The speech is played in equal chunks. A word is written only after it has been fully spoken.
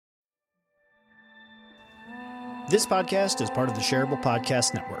This podcast is part of the Shareable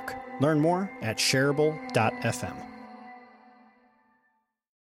Podcast Network. Learn more at shareable.fm.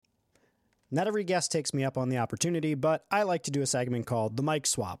 Not every guest takes me up on the opportunity, but I like to do a segment called The Mic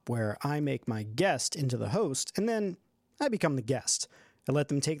Swap, where I make my guest into the host, and then I become the guest. I let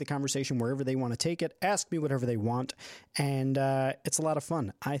them take the conversation wherever they want to take it, ask me whatever they want, and it's a lot of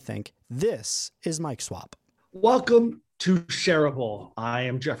fun, I think. This is Mic Swap. Welcome to Shareable. I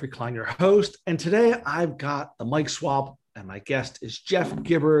am Geoffrey Klein, your host, and today I've got the mic swap, and my guest is Jeff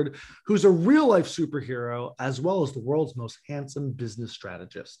Gibbard, who's a real-life superhero, as well as the world's most handsome business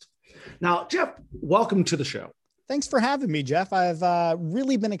strategist. Now, Jeff, welcome to the show. Thanks for having me, Jeff. I've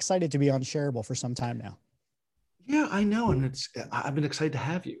really been excited to be on Shareable for some time now. Yeah, I know, and I've been excited to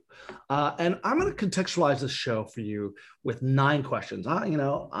have you. And I'm going to contextualize this show for you with 9 questions.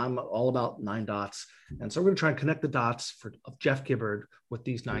 I'm all about 9 dots, and so we're going to try and connect the dots of Jeff Gibbard with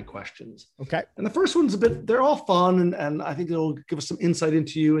these 9 questions. Okay. And the first one's they're all fun, and I think it'll give us some insight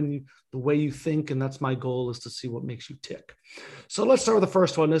into you and the way you think, and that's my goal, is to see what makes you tick. So let's start with the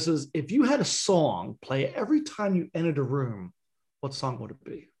first one. This is, if you had a song play every time you entered a room, what song would it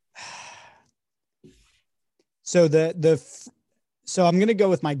be? So so I'm going to go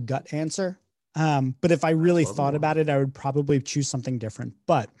with my gut answer. But if I really thought about it, I would probably choose something different.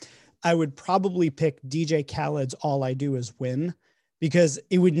 But I would probably pick DJ Khaled's All I Do Is Win, because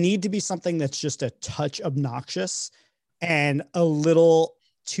it would need to be something that's just a touch obnoxious and a little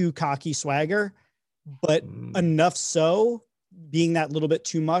too cocky swagger, but enough so, being that little bit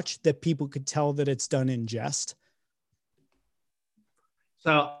too much, that people could tell that it's done in jest.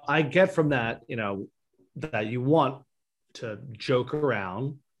 So I get from that, that you want to joke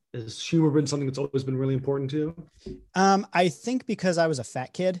around. Has humor been something that's always been really important to you? I think because I was a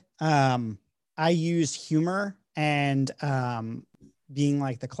fat kid, I used humor and being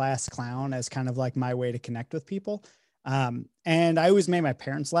like the class clown as kind of like my way to connect with people. And I always made my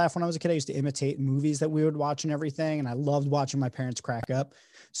parents laugh when I was a kid. I used to imitate movies that we would watch and everything, and I loved watching my parents crack up.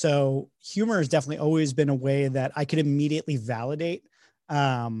 So humor has definitely always been a way that I could immediately validate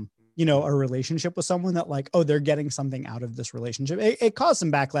a relationship with someone, that like, oh, they're getting something out of this relationship. It caused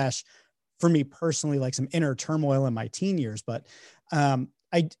some backlash for me personally, like some inner turmoil in my teen years, but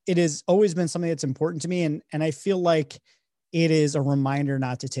it has always been something that's important to me. And I feel like it is a reminder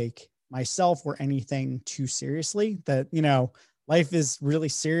not to take myself or anything too seriously, that, life is really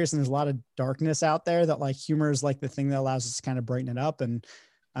serious and there's a lot of darkness out there, that like humor is like the thing that allows us to kind of brighten it up. And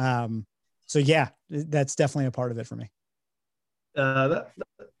so yeah, that's definitely a part of it for me.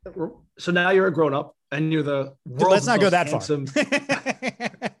 So now you're a grown-up and you're the world's Let's not go that handsome. far.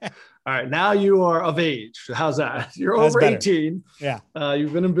 All right, now you are of age. How's that? You're That's over better. 18. Yeah.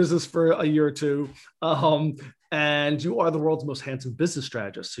 You've been in business for a year or two, and you are the world's most handsome business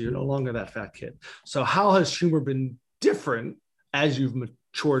strategist. So you're no longer that fat kid. So how has humor been different as you've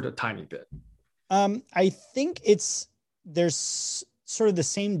matured a tiny bit? I think there's sort of the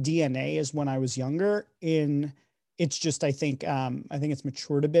same DNA as when I was younger. It's just, I think it's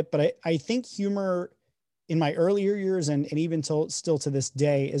matured a bit, but I think humor in my earlier years and even still to this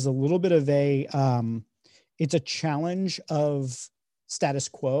day is a little bit of it's a challenge of status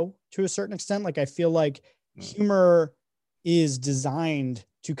quo to a certain extent. Like, I feel like humor is designed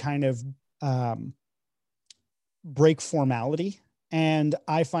to kind of break formality. And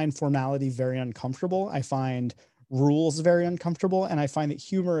I find formality very uncomfortable. I find rules very uncomfortable. And I find that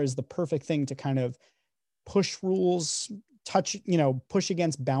humor is the perfect thing to kind of push rules, push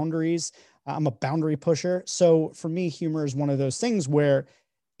against boundaries. I'm a boundary pusher. So for me, humor is one of those things where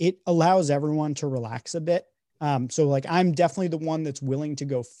it allows everyone to relax a bit. So like, I'm definitely the one that's willing to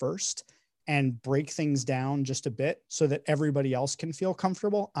go first and break things down just a bit so that everybody else can feel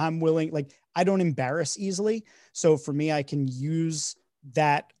comfortable. I'm willing, like, I don't embarrass easily. So for me, I can use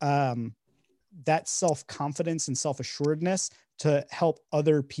that self-confidence and self-assuredness to help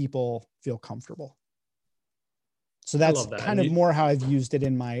other people feel comfortable. So that's kind of more how I've used it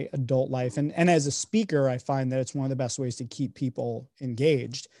in my adult life. And as a speaker, I find that it's one of the best ways to keep people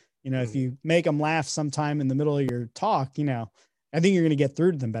engaged. If you make them laugh sometime in the middle of your talk, I think you're going to get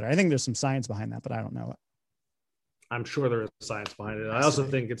through to them better. I think there's some science behind that, but I don't know it. I'm sure there is science behind it. I also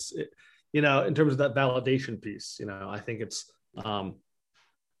think in terms of that validation piece, I think it's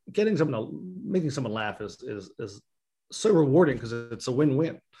making someone laugh is so rewarding, because it's a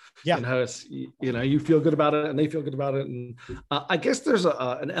win-win. Yeah. It's, you feel good about it and they feel good about it. And I guess there's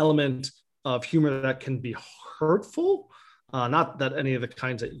an element of humor that can be hurtful. Not that any of the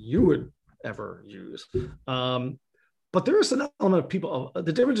kinds that you would ever use. But there is an element of people,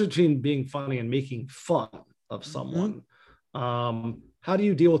 the difference between being funny and making fun of someone. How do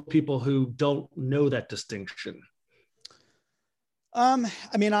you deal with people who don't know that distinction?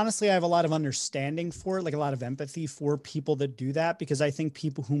 I mean, honestly, I have a lot of understanding for it, like a lot of empathy for people that do that, because I think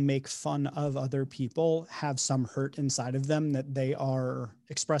people who make fun of other people have some hurt inside of them that they are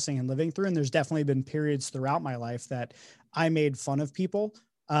expressing and living through. And there's definitely been periods throughout my life that I made fun of people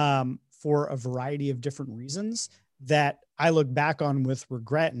for a variety of different reasons that I look back on with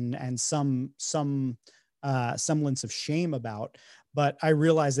regret and some semblance of shame about. But I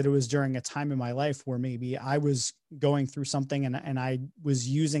realized that it was during a time in my life where maybe I was going through something and I was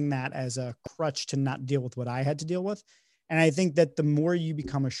using that as a crutch to not deal with what I had to deal with. And I think that the more you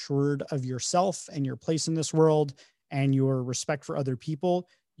become assured of yourself and your place in this world and your respect for other people,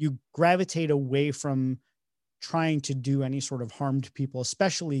 you gravitate away from trying to do any sort of harm to people,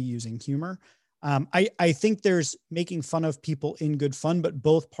 especially using humor. I think there's making fun of people in good fun, but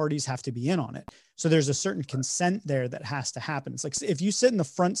both parties have to be in on it. So there's a certain consent there that has to happen. It's like if you sit in the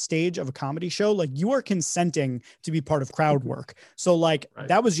front stage of a comedy show, like you are consenting to be part of crowd work. So like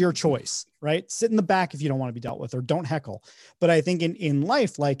that was your choice, right? Sit in the back if you don't want to be dealt with, or don't heckle. But I think in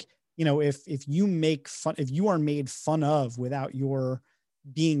life, like, you know, if you make fun, if you are made fun of without your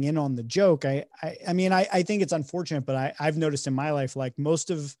being in on the joke, I mean, I think it's unfortunate, but I've noticed in my life, like most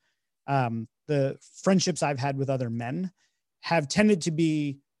of the friendships I've had with other men have tended to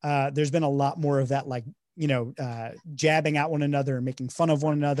be, there's been a lot more of that, like, you know, jabbing at one another and making fun of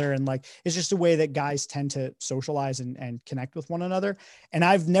one another. And like, it's just a way that guys tend to socialize and connect with one another. And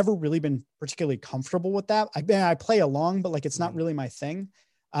I've never really been particularly comfortable with that. I play along, but like, it's not really my thing.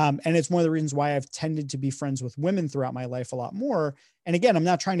 And it's one of the reasons why I've tended to be friends with women throughout my life a lot more. And again, I'm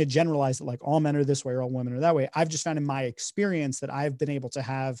not trying to generalize that like all men are this way or all women are that way. I've just found in my experience that I've been able to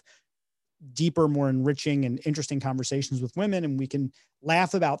have deeper, more enriching and interesting conversations with women. And we can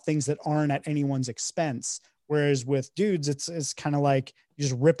laugh about things that aren't at anyone's expense. Whereas with dudes, it's kind of like you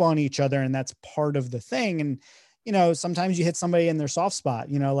just rip on each other and that's part of the thing. And, you know, sometimes you hit somebody in their soft spot,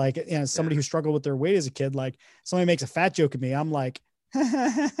 you know, like, you know, somebody who struggled with their weight as a kid, like somebody makes a fat joke at me. I'm like,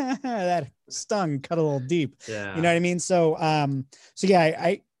 that stung, cut a little deep. Yeah. You know what I mean? So, so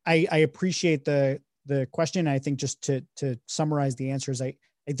yeah, I appreciate the question. I think just to summarize the answers, I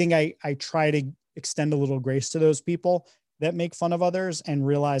think I try to extend a little grace to those people that make fun of others and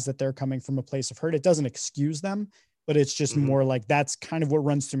realize that they're coming from a place of hurt. It doesn't excuse them, but it's just more like, that's kind of what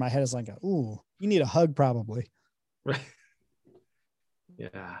runs through my head is like, ooh, you need a hug probably. Right.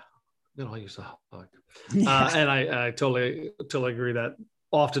 Yeah. I'll use a hug. And I totally agree that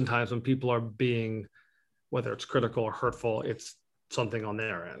oftentimes when people are being, whether it's critical or hurtful, it's something on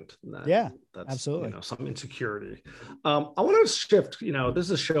their end. That's absolutely, you know, some insecurity. I want to shift, you know, this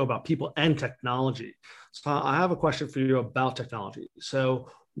is a show about people and technology. So I have a question for you about technology.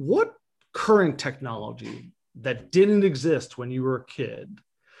 So what current technology that didn't exist when you were a kid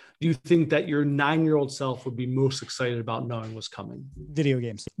do you think that your 9-year-old self would be most excited about knowing was coming? Video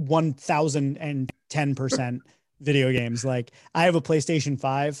games, 1010% video games. Like I have a PlayStation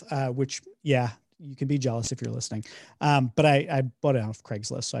 5, which, yeah, you can be jealous if you're listening. But I bought it off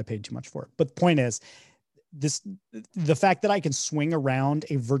Craigslist, so I paid too much for it. But the point is, the fact that I can swing around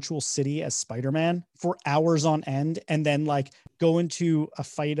a virtual city as Spider-Man for hours on end and then like go into a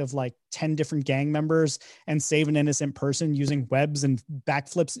fight of like 10 different gang members and save an innocent person using webs and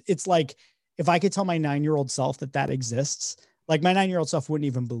backflips. It's like, if I could tell my 9-year-old self that exists, like my 9-year-old self wouldn't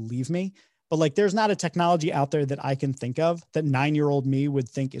even believe me. But like, there's not a technology out there that I can think of that 9-year-old me would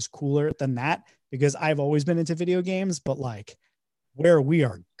think is cooler than that, because I've always been into video games, but like where we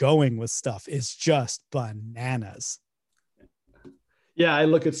are going with stuff is just bananas. Yeah, I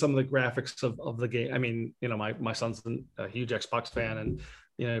look at some of the graphics of the game. I mean, you know, my son's a huge Xbox fan, and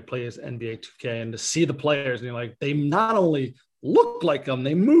you know, he plays NBA 2K, and to see the players, and you're like, they not only look like them,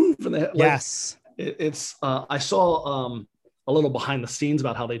 they move, and they yes, it's. I saw a little behind the scenes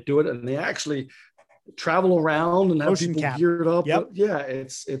about how they do it, and they actually travel around and have motion people cap geared up. Yep. Yeah,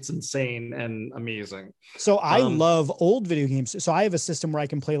 it's insane and amazing. So I love old video games. So I have a system where I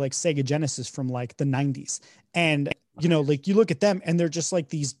can play like Sega Genesis from like the 90s. And, you know, like you look at them and they're just like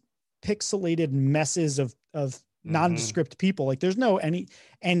these pixelated messes of nondescript people. Like there's no any,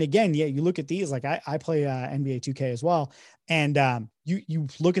 and again, yeah, you look at these, like I play NBA 2K as well. And you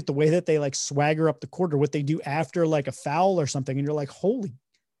look at the way that they like swagger up the court or what they do after like a foul or something. And you're like, holy,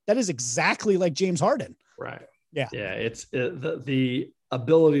 that is exactly like James Harden. Right. Yeah. Yeah. It's the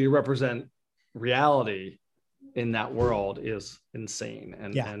ability to represent reality in that world is insane.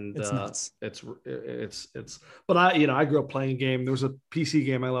 And, yeah, and it's nuts. It's, but I grew up playing a game. There was a PC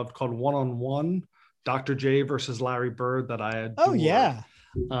game I loved called 1-on-1, Dr. J versus Larry Bird, that I adored. Oh yeah.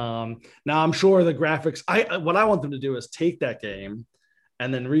 Now I'm sure the graphics, what I want them to do is take that game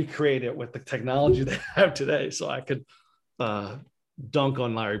and then recreate it with the technology they have today. So I could, dunk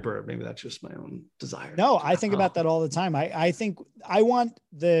on Larry Bird. Maybe that's just my own desire. No, I think about that all the time. I think I want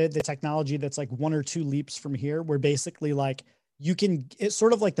the technology that's like one or two leaps from here, where basically like you can, it's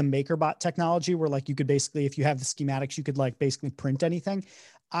sort of like the MakerBot technology where like you could basically, if you have the schematics, you could like basically print anything.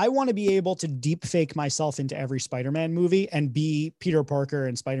 I want to be able to deep fake myself into every Spider-Man movie and be Peter Parker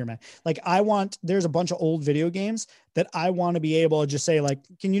and Spider-Man. Like there's a bunch of old video games that I want to be able to just say like,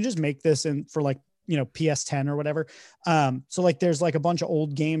 can you just make this in for like, PS10 or whatever. So like, there's like a bunch of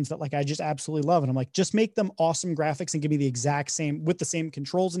old games that like, I just absolutely love. And I'm like, just make them awesome graphics and give me the exact same with the same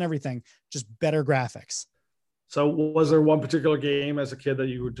controls and everything, just better graphics. So was there one particular game as a kid that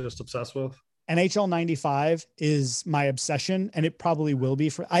you were just obsessed with? NHL 95 is my obsession, and it probably will be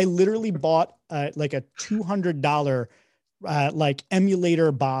I literally bought like a $200 like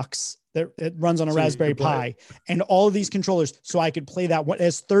emulator box that it runs on a Raspberry Pi and all of these controllers so I could play that one. It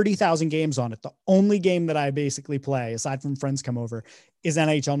has 30,000 games on it. The only game that I basically play aside from friends come over is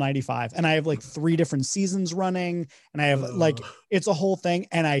NHL 95. And I have like 3 different seasons running, and I have like, it's a whole thing,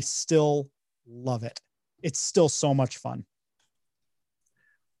 and I still love it. It's still so much fun.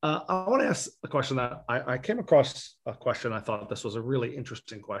 I want to ask a question that I came across a question. I thought this was a really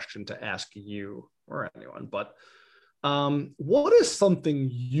interesting question to ask you or anyone, but what is something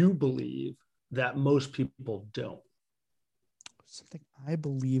you believe that most people don't? Something I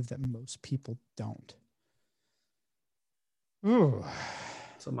believe that most people don't. Ooh.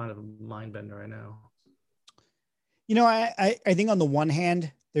 It's a mind bender right now. I think on the one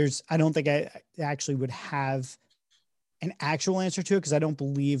hand, I don't think I actually would have an actual answer to it, because I don't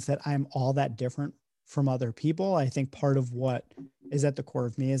believe that I'm all that different from other people. I think part of what is at the core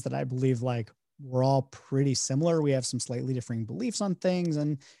of me is that I believe like we're all pretty similar. We have some slightly differing beliefs on things,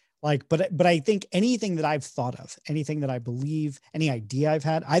 and like, but I think anything that I've thought of, anything that I believe, any idea I've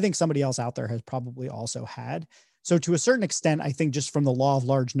had, I think somebody else out there has probably also had. So to a certain extent, I think just from the law of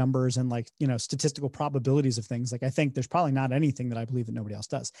large numbers and like, statistical probabilities of things, like I think there's probably not anything that I believe that nobody else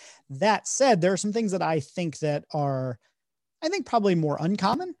does. That said, there are some things that I think that are, probably more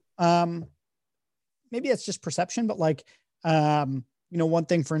uncommon. Maybe it's just perception, but like, one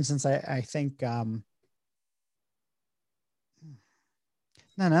thing, for instance, I think, no,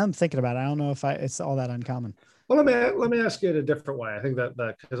 I'm thinking about it. I don't know if it's all that uncommon. Well, let me ask you it a different way. I think that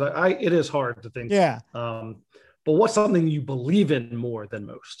because it is hard to think. Yeah. But what's something you believe in more than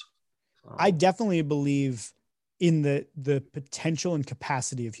most? I definitely believe in the potential and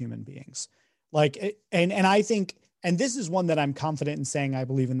capacity of human beings. Like, and I think, and this is one that I'm confident in saying I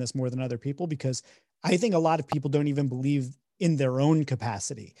believe in this more than other people, because I think a lot of people don't even believe in their own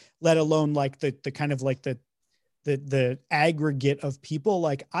capacity, let alone like the kind of like the aggregate of people.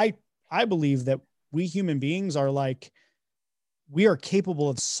 Like I believe that we human beings are like, we are capable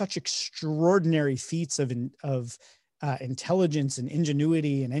of such extraordinary feats of intelligence and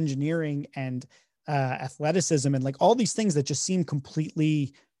ingenuity and engineering and athleticism and like all these things that just seem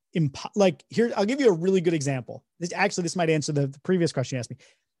completely like here. I'll give you a really good example. This might answer the previous question you asked me.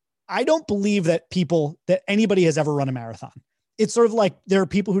 I don't believe that anybody has ever run a marathon. It's sort of like there are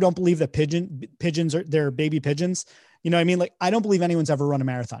people who don't believe that pigeons are they're baby pigeons. You know what I mean? Like, I don't believe anyone's ever run a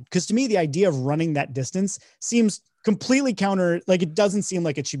marathon, because to me, the idea of running that distance seems completely counter. Like, it doesn't seem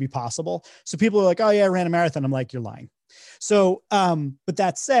like it should be possible. So people are like, oh yeah, I ran a marathon. I'm like, you're lying. So, but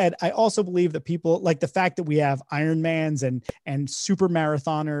that said, I also believe that people like the fact that we have Ironmans and super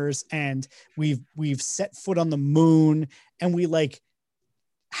marathoners, and we've set foot on the moon, and we like,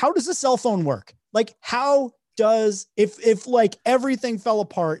 how does a cell phone work? Like, how does, if like everything fell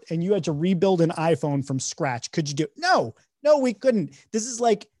apart and you had to rebuild an iPhone from scratch, could you do it? No, we couldn't. This is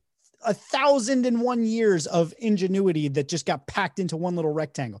like 1,001 years of ingenuity that just got packed into one little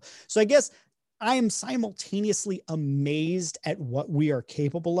rectangle. So I guess I am simultaneously amazed at what we are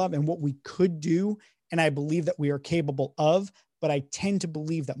capable of and what we could do. And I believe that we are capable of, but I tend to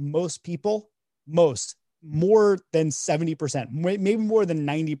believe that most people, more than 70%, maybe more than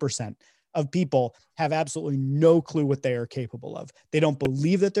 90% of people have absolutely no clue what they are capable of. They don't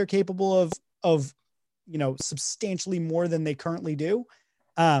believe that they're capable of substantially more than they currently do.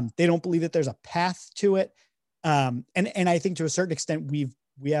 They don't believe that there's a path to it. And I think to a certain extent,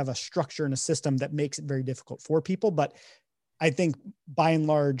 we have a structure and a system that makes it very difficult for people. But I think by and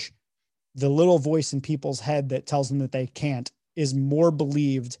large, the little voice in people's head that tells them that they can't is more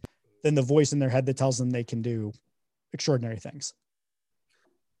believed than the voice in their head that tells them they can do extraordinary things.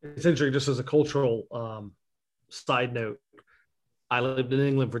 It's interesting, just as a cultural side note, I lived in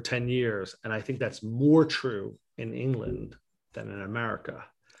England for 10 years, and I think that's more true in England than in America.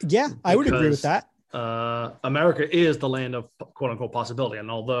 Yeah, I would agree with that. America is the land of quote unquote possibility.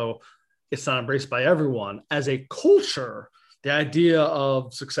 And although it's not embraced by everyone, as a culture, the idea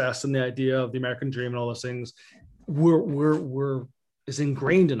of success and the idea of the American dream and all those things we're is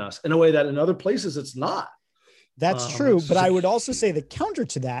ingrained in us in a way that in other places it's not. That's true. But I would also say the counter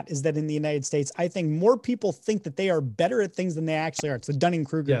to that is that in the United States, I think more people think that they are better at things than they actually are. It's the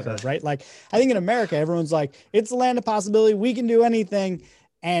Dunning-Kruger curve, right? Like, I think in America, everyone's like, it's the land of possibility. We can do anything.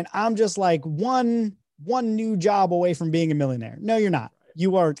 And I'm just like one new job away from being a millionaire. No, you're not.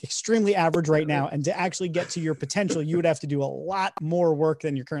 You are extremely average right now. And to actually get to your potential, you would have to do a lot more work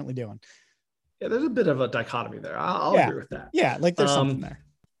than you're currently doing. Yeah, there's a bit of a dichotomy there. I'll agree with that. Yeah, like there's something there.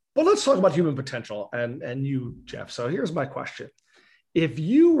 But let's talk about human potential and you, Jeff. So here's my question. If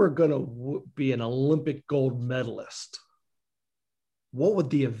you were going to be an Olympic gold medalist, what would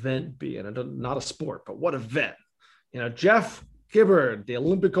the event be? And not a sport, but what event? Jeff Gibbard, the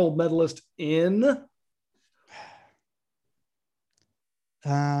Olympic gold medalist in...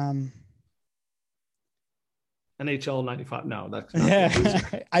 NHL 95. No, that's not. Yeah.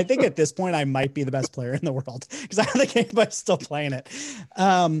 I think at this point I might be the best player in the world because I don't think anybody's still playing it.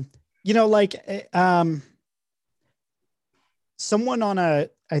 Someone I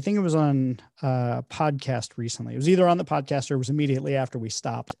think it was on a podcast recently. It was either on the podcast or it was immediately after we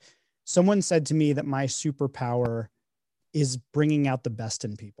stopped. Someone said to me that my superpower is bringing out the best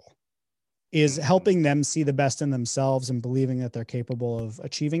in people, is helping them see the best in themselves and believing that they're capable of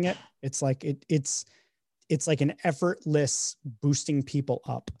achieving it. It's like, it's like an effortless boosting people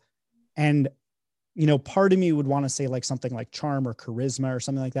up. And, part of me would want to say like something like charm or charisma or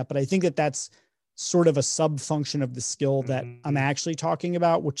something like that. But I think that that's sort of a sub function of the skill that I'm actually talking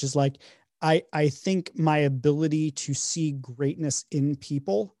about, which is like, I think my ability to see greatness in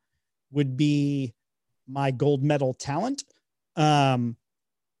people would be my gold medal talent.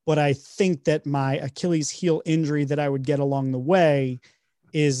 But I think that my Achilles heel injury that I would get along the way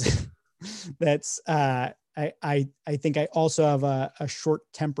is I think I also have a short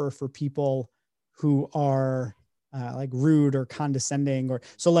temper for people who are like rude or condescending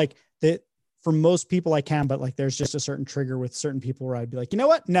for most people I can, but like, there's just a certain trigger with certain people where I'd be like, you know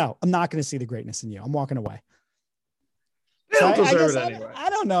what? No, I'm not going to see the greatness in you. I'm walking away. So I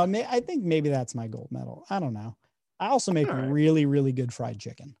don't know. I think maybe that's my gold medal. I don't know. I also make really, really good fried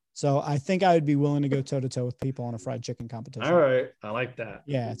chicken. So I think I would be willing to go toe to toe with people on a fried chicken competition. All right. I like that.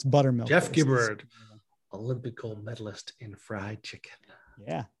 Yeah. It's buttermilk. Jeff Gibbard, Olympic gold medalist in fried chicken.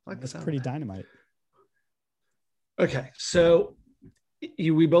 Yeah. That's pretty dynamite. Okay. So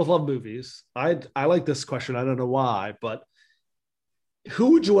we both love movies. I like this question. I don't know why, but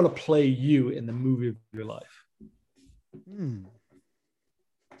who would you want to play you in the movie of your life?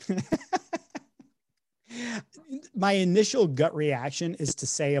 My initial gut reaction is to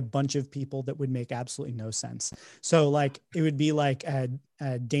say a bunch of people that would make absolutely no sense. So like, it would be like Dane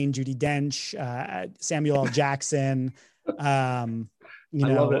Judi Dench, Samuel L. Jackson, the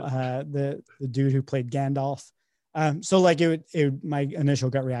dude who played Gandalf. So like my initial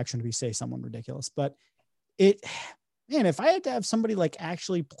gut reaction would be say someone ridiculous, but if I had to have somebody like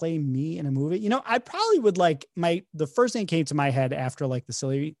actually play me in a movie, I probably would like the first thing that came to my head after like the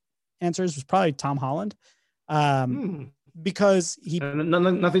silly answers was probably Tom Holland. Because he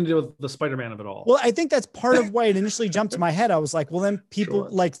nothing to do with the Spider-Man of it all. Well, I think that's part of why it initially jumped to my head. I was like, well, then people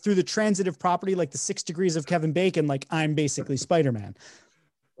like through the transitive property, like the 6 degrees of Kevin Bacon, like I'm basically Spider-Man.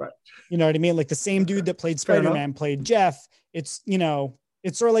 Right. You know what I mean? Like the same dude that played Spider-Man played Jeff. It's,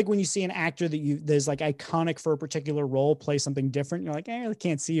 it's sort of like when you see an actor that there's like iconic for a particular role, play something different. You're like, I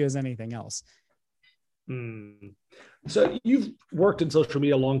can't see you as anything else. So you've worked in social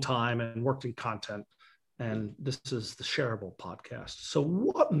media a long time and worked in content, and this is the Shareable podcast. So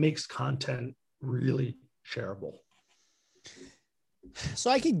what makes content really shareable? So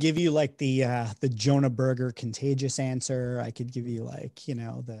I could give you like the Jonah Berger contagious answer. I could give you like,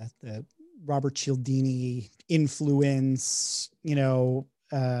 the Robert Cialdini influence,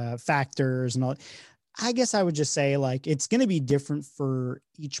 factors and all. I guess I would just say like, it's going to be different for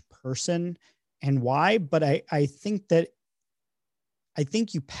each person and why, but I think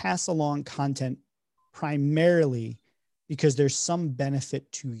you pass along content primarily because there's some benefit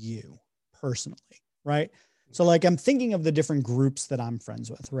to you personally, right? So like, I'm thinking of the different groups that I'm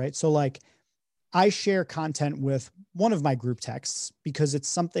friends with, right? So like, I share content with one of my group texts because it's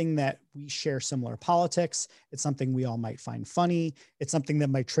something that we share similar politics. It's something we all might find funny. It's something that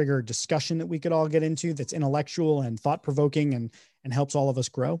might trigger a discussion that we could all get into that's intellectual and thought-provoking and helps all of us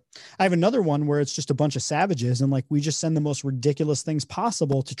grow. I have another one where it's just a bunch of savages and like, we just send the most ridiculous things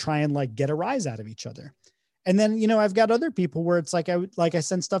possible to try and like get a rise out of each other. And then, I've got other people where it's like, I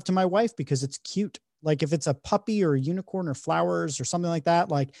send stuff to my wife because it's cute. Like if it's a puppy or a unicorn or flowers or something like that,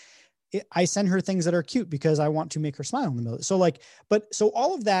 like I send her things that are cute because I want to make her smile in the middle. So like, so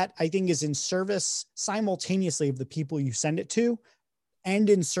all of that I think is in service simultaneously of the people you send it to and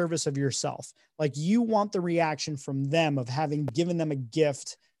in service of yourself. Like you want the reaction from them of having given them a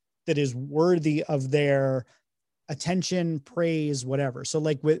gift that is worthy of their attention, praise, whatever. So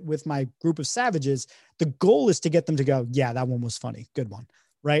like with my group of savages, the goal is to get them to go, yeah, that one was funny. Good one.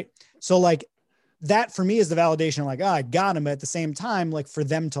 Right. So like that for me is the validation, like, oh, I got him. But at the same time, like for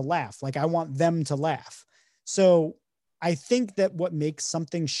them to laugh, like I want them to laugh. So I think that what makes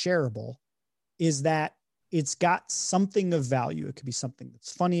something shareable is that it's got something of value. It could be something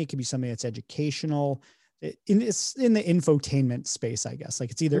that's funny. It could be something that's educational. It's in the infotainment space, I guess.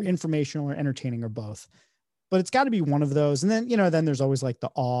 Like it's either informational or entertaining or both, but it's got to be one of those. And then, then there's always like the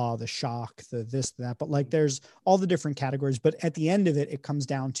awe, the shock, the this, that, but like there's all the different categories. But at the end of it, it comes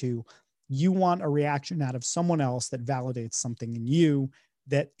down to you want a reaction out of someone else that validates something in you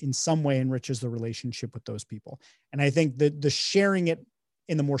that in some way enriches the relationship with those people. And I think that the sharing it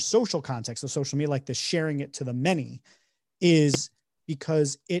in the more social context of social media, like the sharing it to the many, is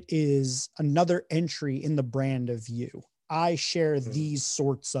because it is another entry in the brand of you. I share these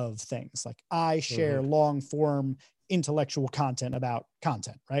sorts of things. Like I share long form intellectual content about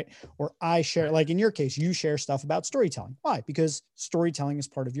content, right? Or I share, like in your case, you share stuff about storytelling. Why? Because storytelling is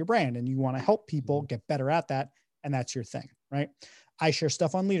part of your brand and you want to help people get better at that. And that's your thing, right? I share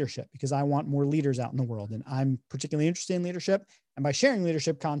stuff on leadership because I want more leaders out in the world. And I'm particularly interested in leadership. And by sharing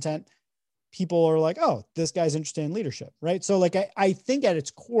leadership content, people are like, oh, this guy's interested in leadership, right? So like, I think at its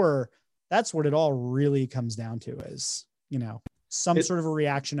core, that's what it all really comes down to is, some sort of a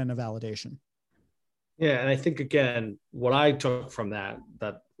reaction and a validation. Yeah. And I think, again, what I took from that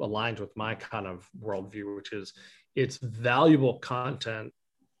aligns with my kind of worldview, which is it's valuable content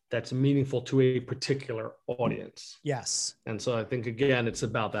that's meaningful to a particular audience. Yes. And so I think, again, it's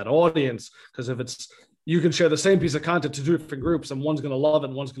about that audience, because if you can share the same piece of content to two different groups and one's going to love it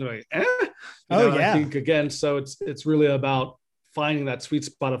and one's going to be, I think, again, so it's really about finding that sweet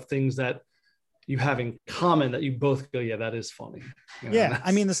spot of things that you have in common that you both go, yeah, that is funny.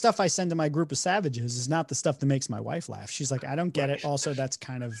 I mean, the stuff I send to my group of savages is not the stuff that makes my wife laugh. She's like, I don't get it. Also, that's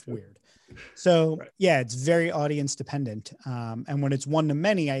kind of weird. So yeah, it's very audience dependent. And when it's one to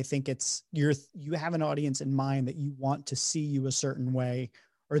many, I think you have an audience in mind that you want to see you a certain way,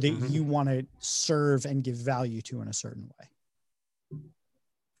 or that you want to serve and give value to in a certain way.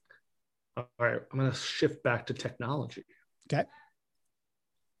 All right. I'm going to shift back to technology. Okay.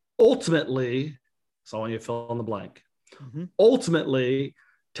 Ultimately, so I want you to fill in the blank. Ultimately,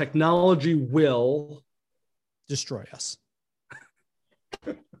 technology will destroy us.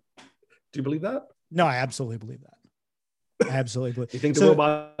 Do you believe that? No, I absolutely believe that. I absolutely believe. You think the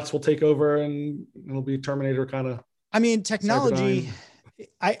robots will take over and it'll be Terminator kind of? I mean, technology,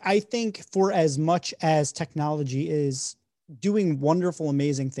 I think for as much as technology is doing wonderful,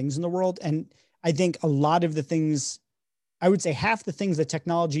 amazing things in the world, and I think a lot of the things, I would say half the things that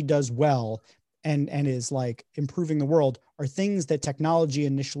technology does well and is like improving the world are things that technology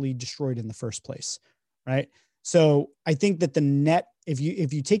initially destroyed in the first place. Right. So I think that the net, if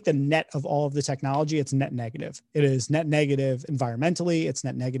you take the net of all of the technology, it's net negative. It is net negative environmentally. It's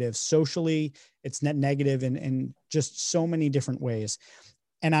net negative socially. It's net negative in just so many different ways.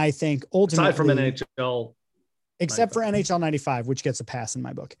 And I think ultimately, aside from NHL, except for NHL 95, which gets a pass in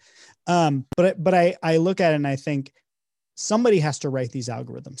my book. But I look at it and I think somebody has to write these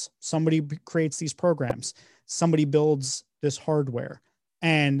algorithms. Somebody creates these programs. Somebody builds this hardware,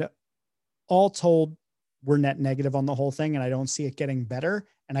 and all told, we're net negative on the whole thing. And I don't see it getting better.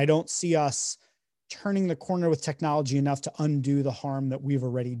 And I don't see us turning the corner with technology enough to undo the harm that we've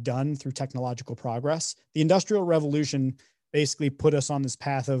already done through technological progress. The Industrial Revolution basically put us on this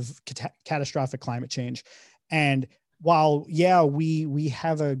path of catastrophic climate change. And while, we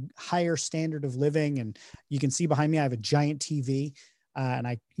have a higher standard of living, and you can see behind me, I have a giant TV, and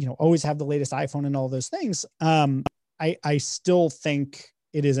I, always have the latest iPhone and all those things. I still think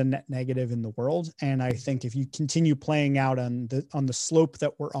it is a net negative in the world. And I think if you continue playing out on the slope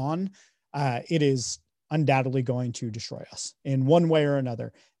that we're on, it is undoubtedly going to destroy us in one way or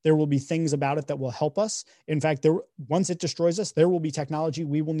another. There will be things about it that will help us. In fact, once it destroys us, there will be technology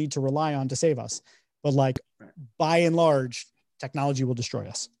we will need to rely on to save us. But like, by and large, technology will destroy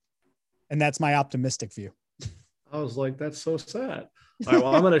us. And that's my optimistic view. I was like, that's so sad. All right,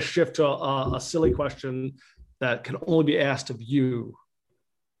 well, I'm going to shift to a silly question that can only be asked of you.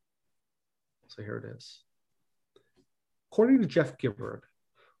 So here it is. According to Jeff Gibbard,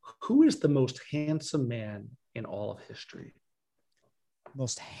 who is the most handsome man in all of history?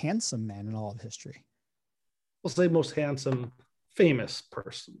 Most handsome man in all of history. We'll say most handsome, famous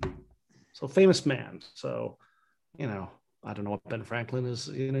person. So famous man. So, I don't know what Ben Franklin is,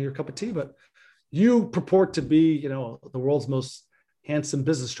 your cup of tea, but you purport to be, the world's most handsome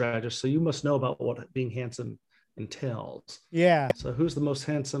business strategist. So you must know about what being handsome entails. Yeah. So who's the most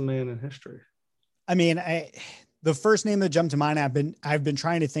handsome man in history? I mean, the first name that jumped to mind, I've been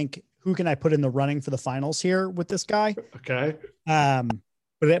trying to think, who can I put in the running for the finals here with this guy? Okay.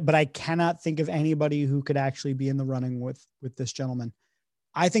 But I cannot think of anybody who could actually be in the running with this gentleman.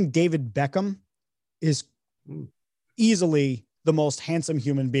 I think David Beckham is easily the most handsome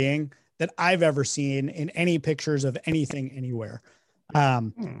human being that I've ever seen in any pictures of anything anywhere.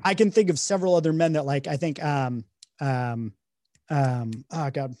 I can think of several other men that, like, I think, oh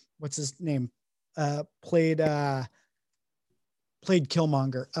God, what's his name? Played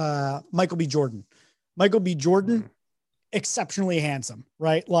Killmonger, Michael B. Jordan, exceptionally handsome,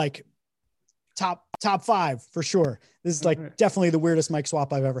 right? Like top 5 for sure. This is like definitely the weirdest mic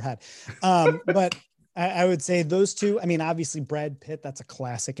swap I've ever had. But I would say those two. I mean, obviously Brad Pitt, that's a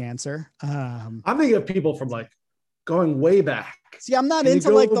classic answer. I'm thinking of people from like going way back. See, I'm not into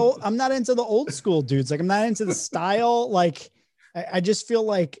the old school dudes. Like, I'm not into the style. Like, I just feel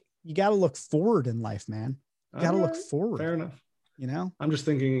like you got to look forward in life, man. You got to look forward. Fair enough. I'm just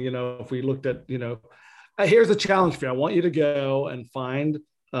thinking, if we looked at, here's the challenge for you. I want you to go and find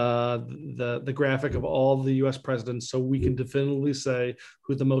the graphic of all the U.S. presidents so we can definitively say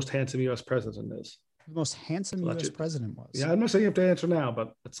who the most handsome U.S. president is. The most handsome U.S. president was. Yeah, I'm not saying you have to answer now,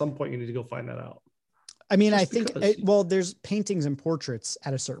 but at some point you need to go find that out. I mean, I think, there's paintings and portraits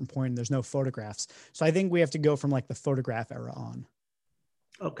at a certain point, and there's no photographs. So I think we have to go from like the photograph era on.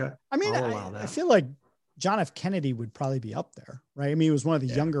 Okay. I mean, I feel like John F. Kennedy would probably be up there, right? I mean, he was one of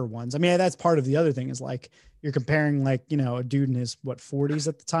the younger ones. I mean, that's part of the other thing is like, you're comparing like, a dude in his 40s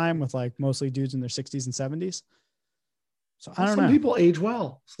at the time with like mostly dudes in their 60s and 70s. So I don't know. Some people age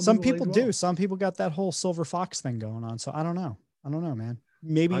well. Some people do. Well. Some people got that whole silver fox thing going on. So I don't know, man.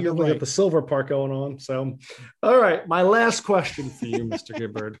 Maybe you're right. Got the silver part going on. So, all right. My last question for you, Mr.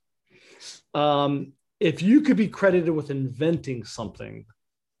 Gibbard. If you could be credited with inventing something,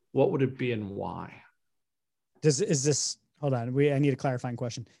 what would it be and why? Hold on. I need a clarifying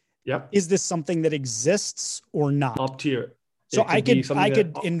question. Yep. Is this something that exists or not? Up to you. So I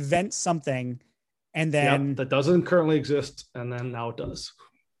could invent something and then that doesn't currently exist. And then now it does.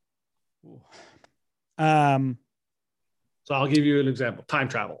 So I'll give you an example. Time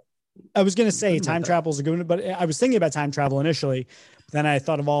travel. I was going to say time travel is a good one, but I was thinking about time travel initially. But then I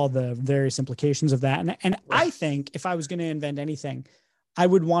thought of all the various implications of that. And I think if I was going to invent anything, I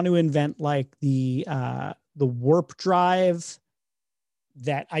would want to invent like the warp drive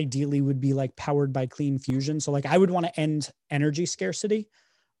that ideally would be like powered by clean fusion. So like I would want to end energy scarcity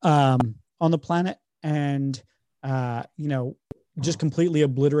on the planet and, just completely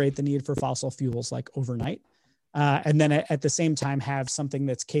obliterate the need for fossil fuels like overnight. And then at the same time, have something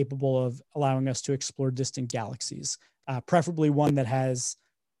that's capable of allowing us to explore distant galaxies, preferably one that has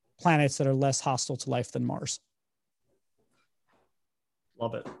planets that are less hostile to life than Mars.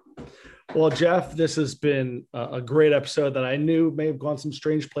 Love it. Well, Jeff, this has been a great episode that I knew may have gone some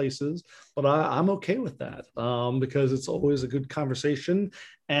strange places, but I'm okay with that because it's always a good conversation.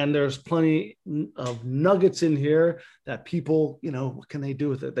 And there's plenty of nuggets in here that people, what can they do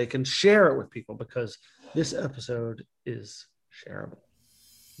with it? They can share it with people because this episode is shareable.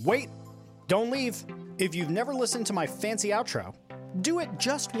 Wait, don't leave. If you've never listened to my fancy outro, do it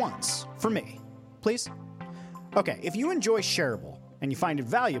just once for me, please. Okay, if you enjoy Shareable and you find it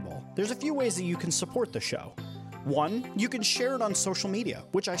valuable, there's a few ways that you can support the show. One, you can share it on social media,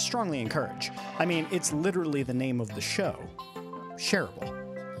 which I strongly encourage. I mean, it's literally the name of the show, Shareable.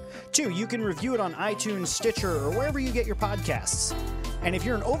 Two, you can review it on iTunes, Stitcher, or wherever you get your podcasts. And if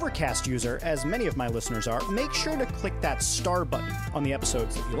you're an Overcast user, as many of my listeners are, make sure to click that star button on the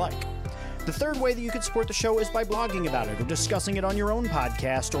episodes that you like. The third way that you can support the show is by blogging about it or discussing it on your own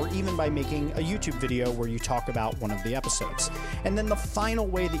podcast or even by making a YouTube video where you talk about one of the episodes. And then the final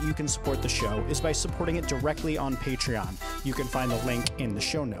way that you can support the show is by supporting it directly on Patreon. You can find the link in the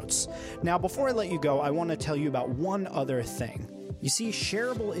show notes. Now, before I let you go, I want to tell you about one other thing. You see,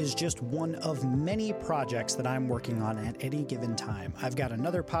 Shareable is just one of many projects that I'm working on at any given time. I've got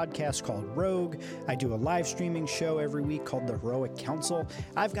another podcast called Rogue. I do a live streaming show every week called The Heroic Council.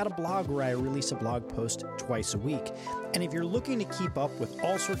 I've got a blog where I release a blog post twice a week. And if you're looking to keep up with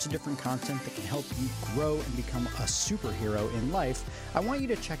all sorts of different content that can help you grow and become a superhero in life, I want you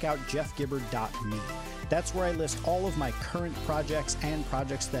to check out jeffgibbard.me. That's where I list all of my current projects and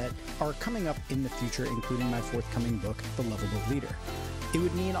projects that are coming up in the future, including my forthcoming book, The Lovable Leader. It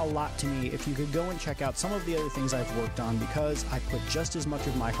would mean a lot to me if you could go and check out some of the other things I've worked on, because I put just as much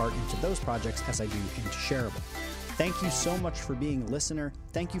of my heart into those projects as I do into Shareable. Thank you so much for being a listener.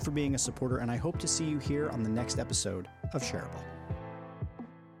 Thank you for being a supporter, and I hope to see you here on the next episode of Shareable.